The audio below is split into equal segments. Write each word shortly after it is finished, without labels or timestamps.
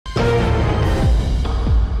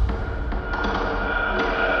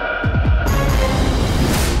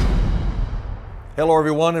Hello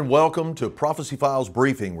everyone and welcome to Prophecy Files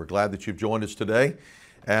Briefing. We're glad that you've joined us today,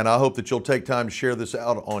 and I hope that you'll take time to share this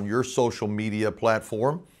out on your social media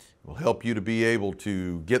platform. It will help you to be able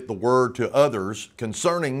to get the word to others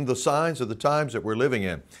concerning the signs of the times that we're living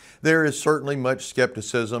in. There is certainly much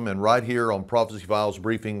skepticism, and right here on Prophecy Files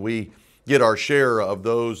Briefing we get our share of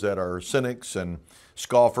those that are cynics and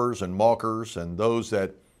scoffers and mockers and those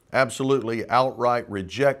that absolutely outright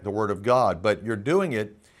reject the Word of God. But you're doing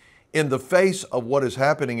it in the face of what is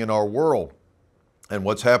happening in our world. And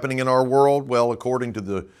what's happening in our world? Well, according to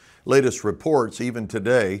the latest reports, even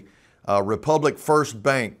today, Republic First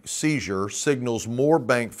Bank seizure signals more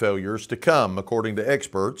bank failures to come, according to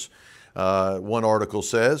experts. One article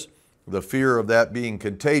says the fear of that being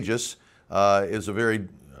contagious is a very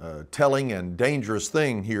telling and dangerous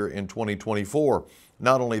thing here in 2024.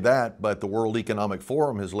 Not only that, but the World Economic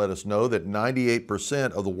Forum has let us know that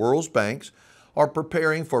 98% of the world's banks are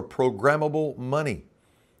preparing for programmable money.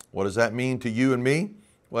 What does that mean to you and me?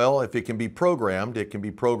 Well, if it can be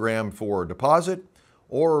programmed for deposit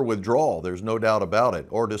or withdrawal. There's no doubt about it,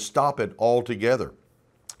 or to stop it altogether.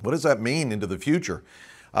 What does that mean into the future?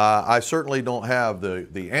 I certainly don't have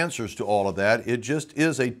the answers to all of that. It just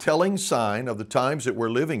is a telling sign of the times that we're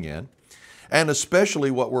living in, and especially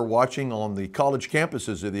what we're watching on the college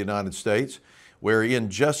campuses of the United States, where in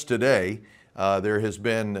just today, there has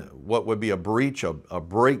been what would be a breach, a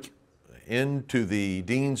break into the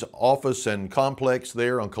dean's office and complex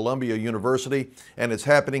there on Columbia University, and it's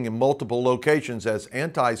happening in multiple locations as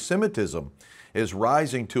anti-Semitism is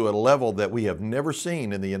rising to a level that we have never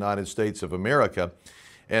seen in the United States of America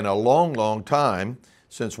in a long, long time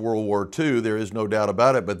since World War II. There is no doubt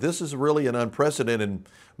about it, but this is really an unprecedented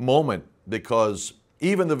moment because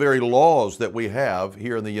even the very laws that we have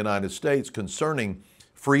here in the United States concerning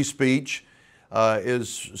free speech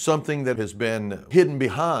is something that has been hidden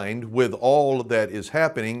behind with all that is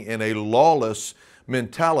happening in a lawless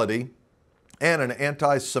mentality and an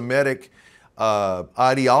anti-Semitic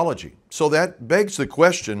ideology. So that begs the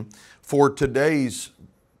question for today's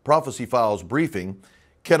Prophecy Files briefing: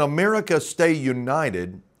 can America stay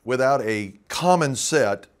united without a common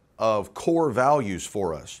set of core values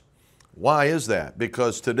for us? Why is that?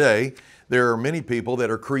 Because today there are many people that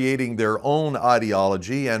are creating their own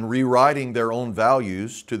ideology and rewriting their own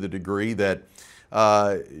values to the degree that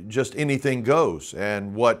just anything goes.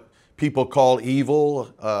 And what people call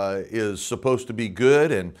evil is supposed to be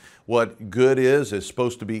good, and what good is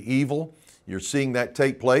supposed to be evil. You're seeing that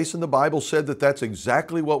take place, and the Bible said that that's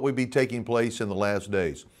exactly what would be taking place in the last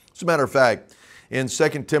days. As a matter of fact, in 2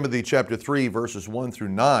 Timothy chapter 3, verses 1 through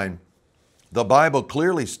 9, the Bible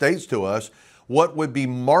clearly states to us what would be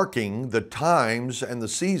marking the times and the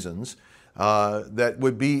seasons that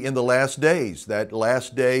would be in the last days. That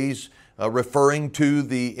last days referring to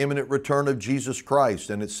the imminent return of Jesus Christ.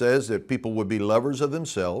 And it says that people would be lovers of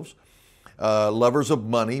themselves, lovers of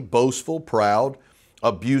money, boastful, proud,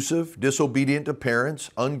 abusive, disobedient to parents,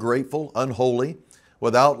 ungrateful, unholy,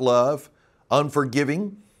 without love,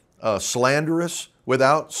 unforgiving, slanderous,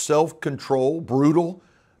 without self-control, brutal,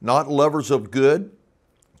 not lovers of good,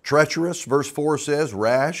 treacherous, verse 4 says,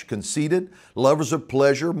 rash, conceited, lovers of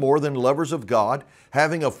pleasure more than lovers of God,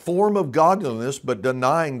 having a form of godliness but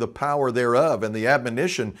denying the power thereof. And the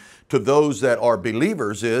admonition to those that are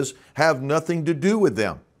believers is, have nothing to do with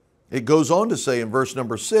them. It goes on to say in verse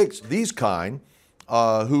number 6, these kind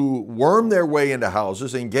who worm their way into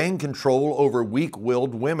houses and gain control over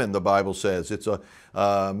weak-willed women, the Bible says. It's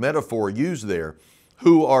a metaphor used there,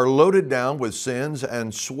 who are loaded down with sins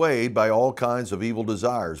and swayed by all kinds of evil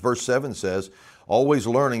desires. Verse 7 says, always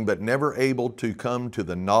learning but never able to come to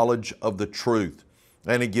the knowledge of the truth.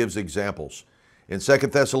 And it gives examples. In 2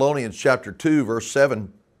 Thessalonians chapter 2, verse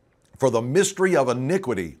 7, for the mystery of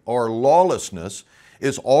iniquity or lawlessness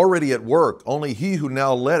is already at work. Only he who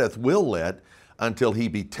now letteth will let until he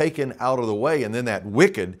be taken out of the way. And then that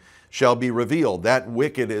wicked shall be revealed. That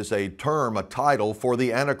wicked is a term, a title for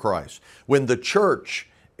the Antichrist. When the church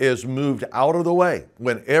is moved out of the way,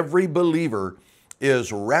 when every believer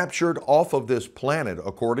is raptured off of this planet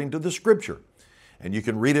according to the Scripture. And you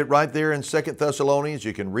can read it right there in 2 Thessalonians,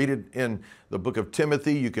 you can read it in the book of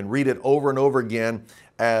Timothy, you can read it over and over again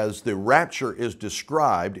as the rapture is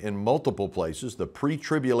described in multiple places, the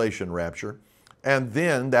pre-tribulation rapture, and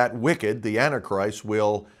then that wicked, the Antichrist,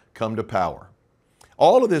 will come to power.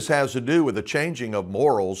 All of this has to do with the changing of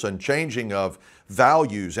morals and changing of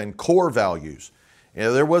values and core values. You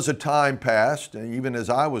know, there was a time past, and even as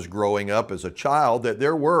I was growing up as a child, that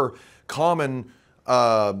there were common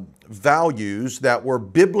values that were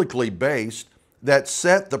biblically based that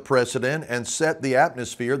set the precedent and set the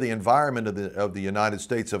atmosphere, the environment of the United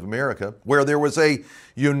States of America, where there was a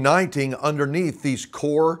uniting underneath these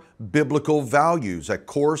core biblical values, a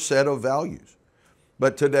core set of values.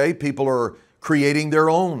 But today, people are creating their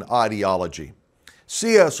own ideology.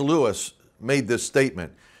 C.S. Lewis made this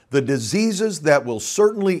statement: "The diseases that will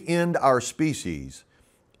certainly end our species,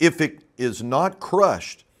 if it is not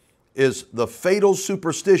crushed, is the fatal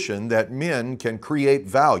superstition that men can create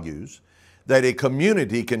values, that a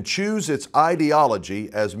community can choose its ideology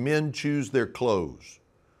as men choose their clothes."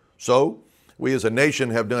 So, we as a nation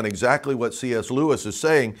have done exactly what C.S. Lewis is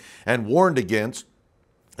saying and warned against.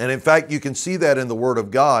 And in fact, you can see that in the Word of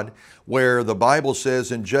God, where the Bible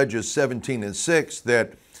says in Judges 17:6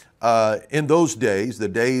 that in those days, the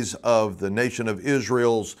days of the nation of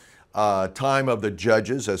Israel's time of the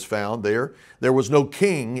judges as found there was no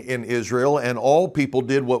king in Israel, and all people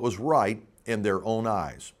did what was right in their own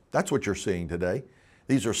eyes. That's what you're seeing today.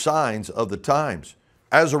 These are signs of the times.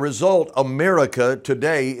 As a result, America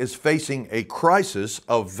today is facing a crisis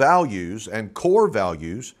of values and core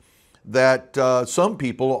values that some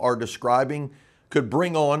people are describing could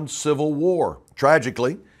bring on civil war.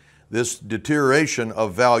 Tragically, this deterioration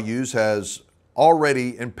of values has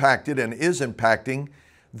already impacted and is impacting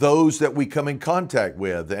those that we come in contact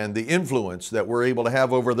with and the influence that we're able to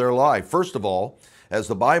have over their life. First of all, as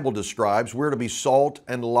the Bible describes, we're to be salt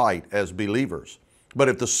and light as believers. But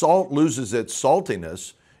if the salt loses its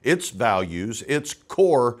saltiness, its values, its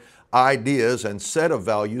core ideas and set of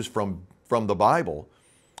values from the Bible,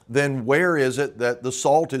 then where is it that the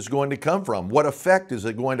salt is going to come from? What effect is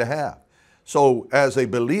it going to have? So as a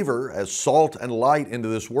believer, as salt and light into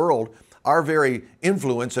this world, our very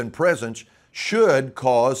influence and presence should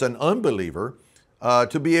cause an unbeliever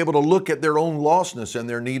to be able to look at their own lostness and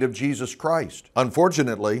their need of Jesus Christ.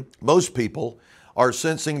 Unfortunately, most people are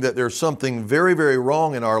sensing that there's something very, very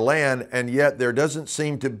wrong in our land, and yet there doesn't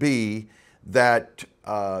seem to be that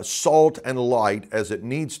salt and light as it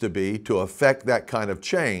needs to be to affect that kind of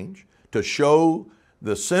change, to show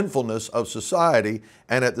the sinfulness of society,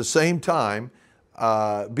 and at the same time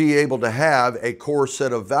be able to have a core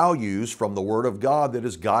set of values from the Word of God that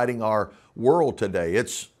is guiding our world today.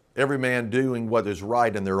 It's every man doing what is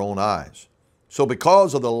right in their own eyes. So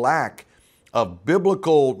because of the lack of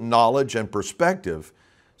biblical knowledge and perspective,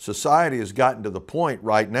 society has gotten to the point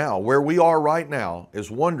right now where we are right now is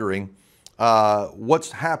wondering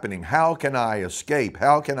what's happening? How can I escape?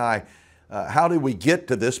 How did we get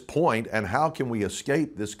to this point, and how can we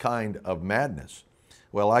escape this kind of madness?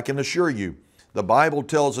 Well, I can assure you, the Bible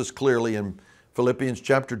tells us clearly in Philippians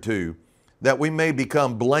chapter 2 that we may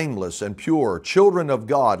become blameless and pure, children of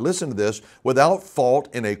God, listen to this, without fault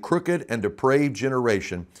in a crooked and depraved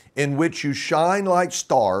generation, in which you shine like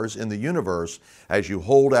stars in the universe as you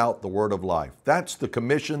hold out the word of life. That's the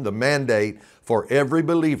commission, the mandate for every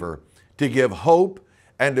believer, to give hope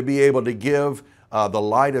and to be able to give the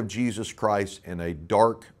light of Jesus Christ in a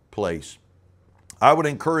dark place. I would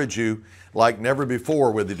encourage you, like never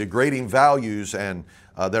before, with the degrading values and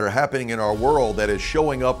that are happening in our world that is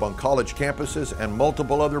showing up on college campuses and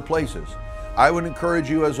multiple other places. I would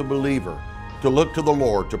encourage you as a believer to look to the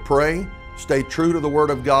Lord, to pray, stay true to the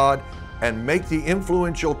Word of God, and make the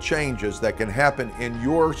influential changes that can happen in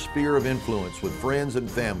your sphere of influence with friends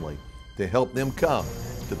and family to help them come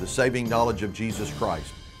to the saving knowledge of Jesus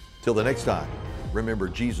Christ. Till the next time, remember,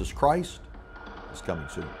 Jesus Christ is coming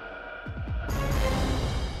soon.